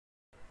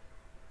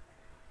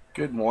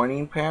Good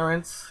morning,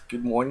 parents.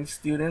 Good morning,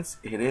 students.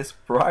 It is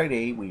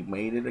Friday. We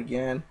made it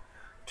again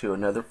to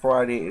another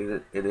Friday.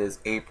 It is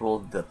April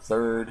the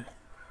 3rd,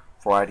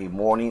 Friday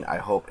morning. I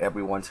hope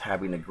everyone's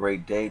having a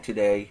great day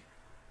today.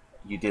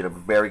 You did a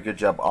very good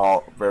job,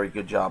 very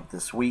good job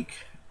this week.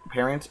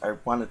 Parents, I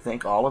want to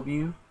thank all of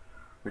you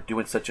for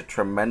doing such a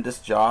tremendous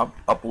job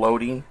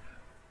uploading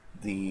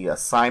the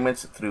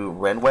assignments through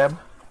RenWeb.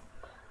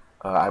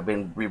 I've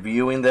been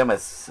reviewing them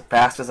as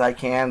fast as I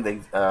can.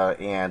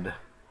 And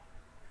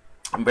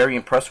I'm very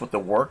impressed with the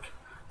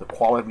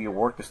quality of your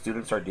work the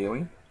students are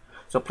doing.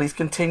 So please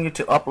continue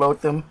to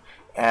upload them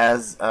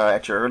as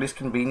at your earliest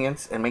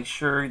convenience, and make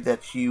sure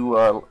that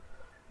you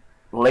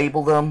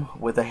label them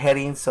with a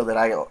heading so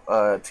that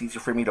it's easier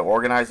for me to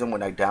organize them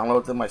when I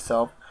download them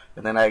myself.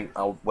 And then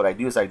what I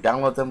do is I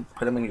download them,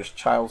 put them in your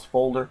child's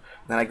folder,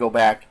 and then I go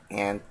back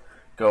and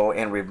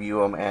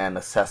review them and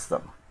assess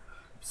them.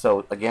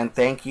 So again,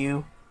 thank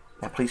you,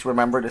 and please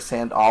remember to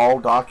send all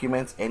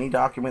documents, any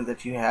document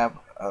that you have.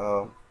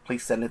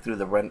 Please send it through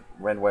the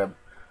RenWeb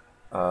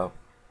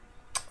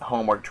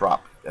homework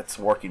drop. That's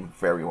working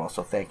very well,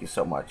 so thank you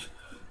so much.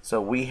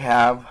 So we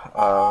have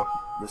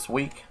this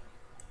week,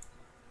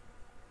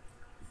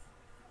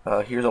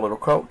 here's a little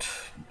quote: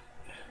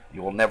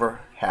 "You will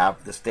never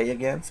have this day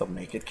again, so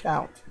make it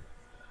count."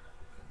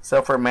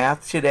 So for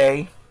math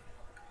today,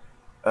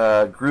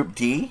 Group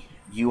D,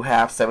 you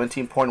have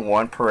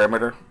 17.1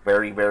 perimeter.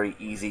 Very, very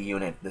easy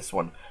unit, this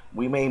one.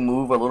 We may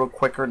move a little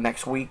quicker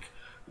next week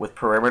with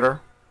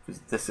perimeter,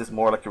 because this is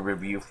more like a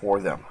review for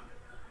them.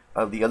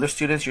 The other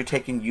students, you're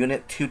taking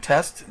Unit 2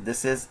 test.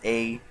 This is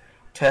a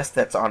test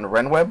that's on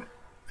RenWeb.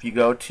 If you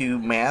go to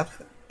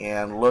math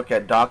and look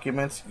at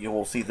documents, you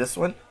will see this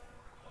one.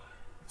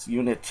 It's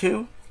Unit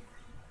 2,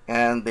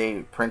 and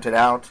they print it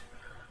out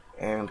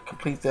and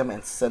complete them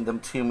and send them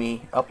to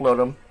me, upload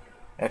them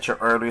at your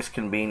earliest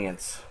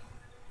convenience.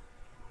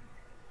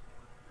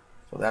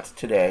 So that's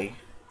today.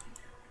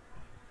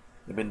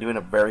 They've been doing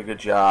a very good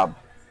job.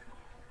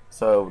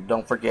 So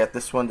don't forget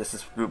this one. This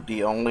is Group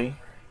D only.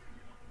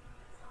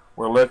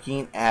 We're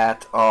looking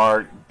at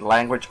our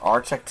language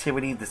arts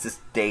activity. This is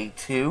day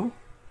 2.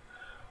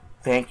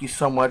 Thank you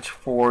so much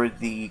for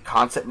the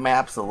concept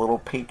maps, the little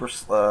paper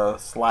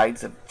slides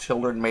that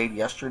children made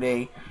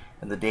yesterday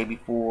and the day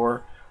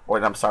before,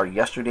 or I'm sorry,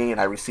 yesterday, and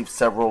I received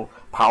several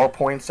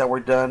PowerPoints that were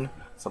done.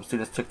 Some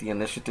students took the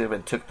initiative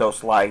and took those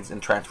slides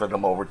and transferred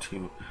them over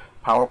to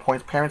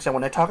PowerPoints. Parents, and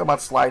when I talk about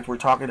slides, we're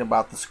talking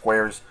about the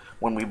squares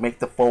when we make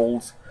the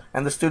folds,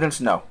 and the students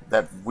know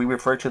that we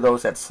refer to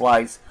those as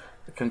slides,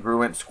 the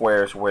congruent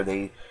squares, where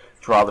they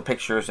draw the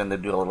pictures and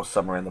then do a little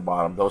summary in the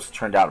bottom. Those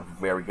turned out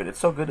very good. It's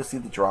so good to see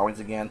the drawings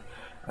again.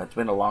 It's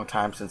been a long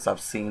time since I've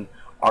seen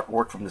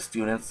artwork from the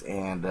students,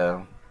 and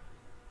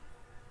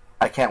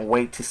I can't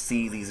wait to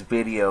see these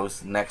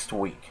videos next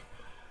week.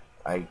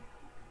 I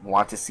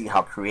want to see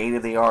how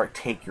creative they are.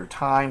 Take your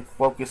time,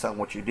 focus on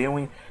what you're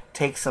doing,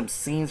 take some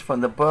scenes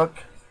from the book,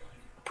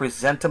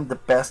 present them the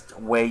best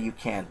way you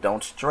can.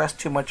 Don't stress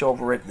too much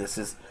over it. This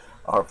is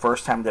our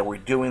first time that we're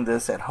doing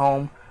this at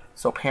home,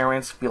 so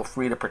parents, feel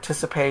free to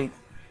participate,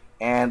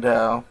 and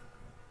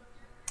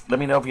let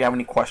me know if you have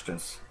any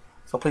questions.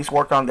 So please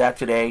work on that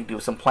today.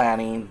 Do some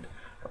planning,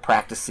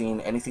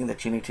 practicing, anything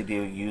that you need to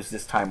do. Use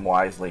this time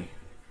wisely.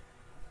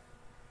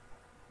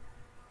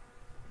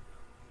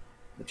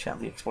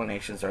 The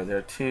explanations are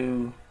there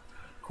too.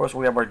 Of course,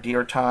 we have our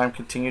dear time.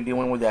 Continue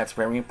dealing with that. It's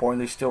very important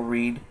they still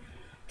read.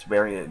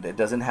 It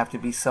doesn't have to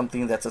be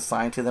something that's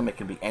assigned to them. It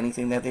can be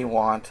anything that they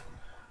want.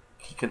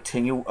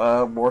 Continue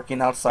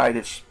working outside.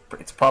 It's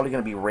probably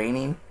going to be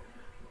raining,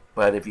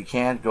 but if you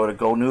can't, go to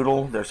Go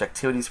Noodle. There's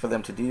activities for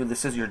them to do.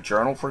 This is your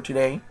journal for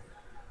today.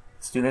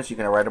 Students, you're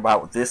going to write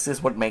about, this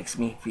is what makes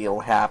me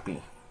feel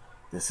happy.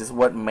 This is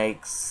what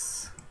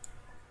makes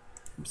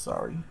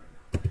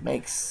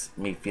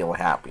me feel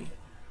happy.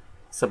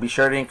 So be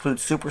sure to include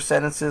super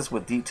sentences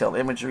with detailed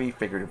imagery,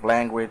 figurative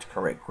language,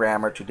 correct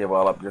grammar to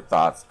develop your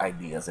thoughts,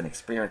 ideas, and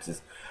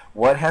experiences.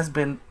 What has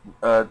been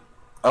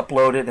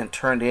uploaded and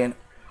turned in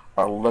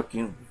are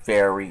looking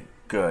very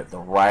good. The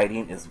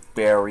writing is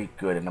very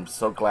good, and I'm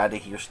so glad to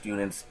hear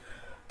students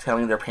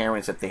telling their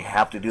parents that they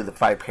have to do the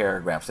 5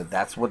 paragraphs, that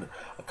that's what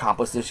a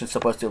composition is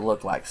supposed to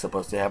look like. It's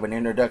supposed to have an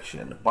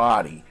introduction, a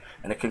body,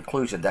 and a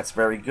conclusion. That's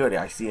very good.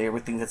 I see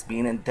everything that's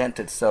being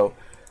indented, so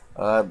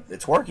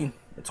it's working.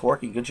 It's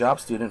working. Good job,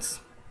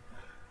 students.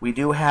 We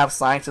do have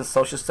science and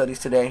social studies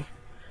today.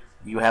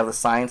 You have the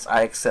science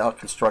IXL,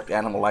 construct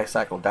animal life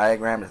cycle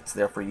diagram. It's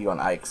there for you on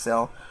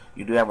IXL.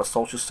 You do have a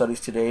social studies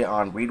today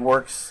on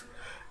ReadWorks.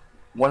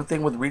 One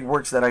thing with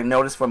ReadWorks that I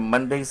noticed from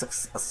Monday's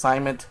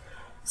assignment,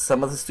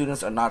 some of the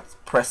students are not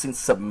pressing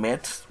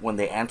submit when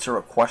they answer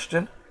a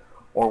question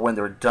or when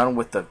they're done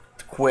with the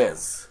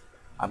quiz.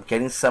 I'm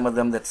getting some of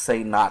them that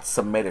say not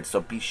submitted,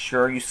 so be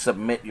sure you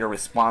submit your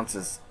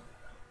responses.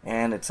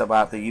 And it's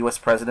about the U.S.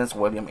 Presidents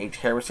William H.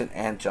 Harrison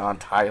and John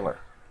Tyler.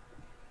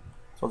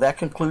 So that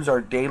concludes our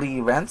daily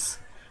events.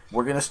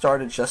 We're going to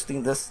start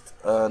adjusting this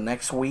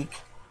next week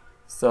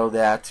so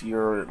that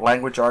your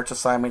language arts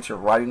assignments, your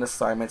writing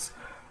assignments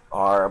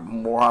are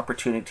more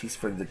opportunities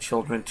for the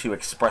children to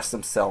express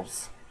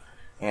themselves,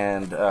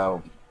 and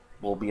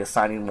we'll be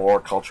assigning more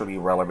culturally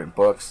relevant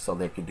books so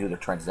they can do the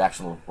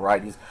transactional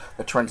varieties.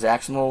 The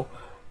transactional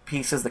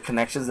pieces, the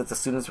connections that the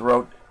students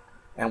wrote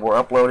and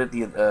were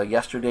uploaded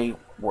yesterday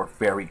were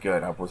very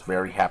good. I was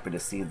very happy to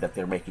see that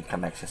they're making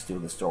connections to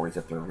the stories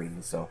that they're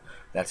reading, so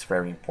that's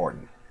very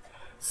important.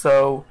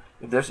 So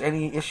if there's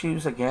any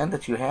issues, again,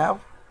 that you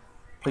have,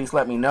 please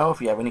let me know.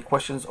 If you have any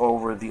questions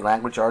over the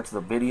Language Arts,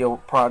 the video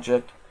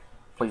project,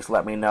 please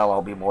let me know.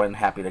 I'll be more than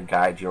happy to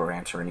guide you or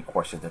answer any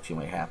questions that you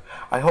may have.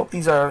 I hope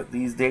these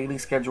daily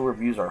schedule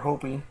reviews are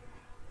helping.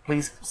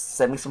 Please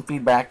send me some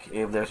feedback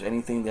if there's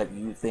anything that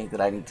you think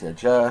that I need to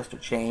adjust or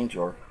change,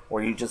 or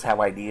you just have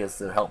ideas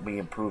to help me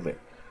improve it.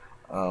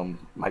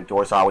 My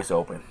door's always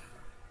open.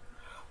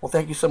 Well,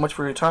 thank you so much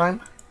for your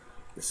time.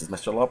 This is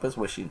Mr. Lopez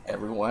wishing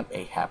everyone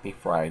a happy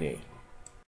Friday.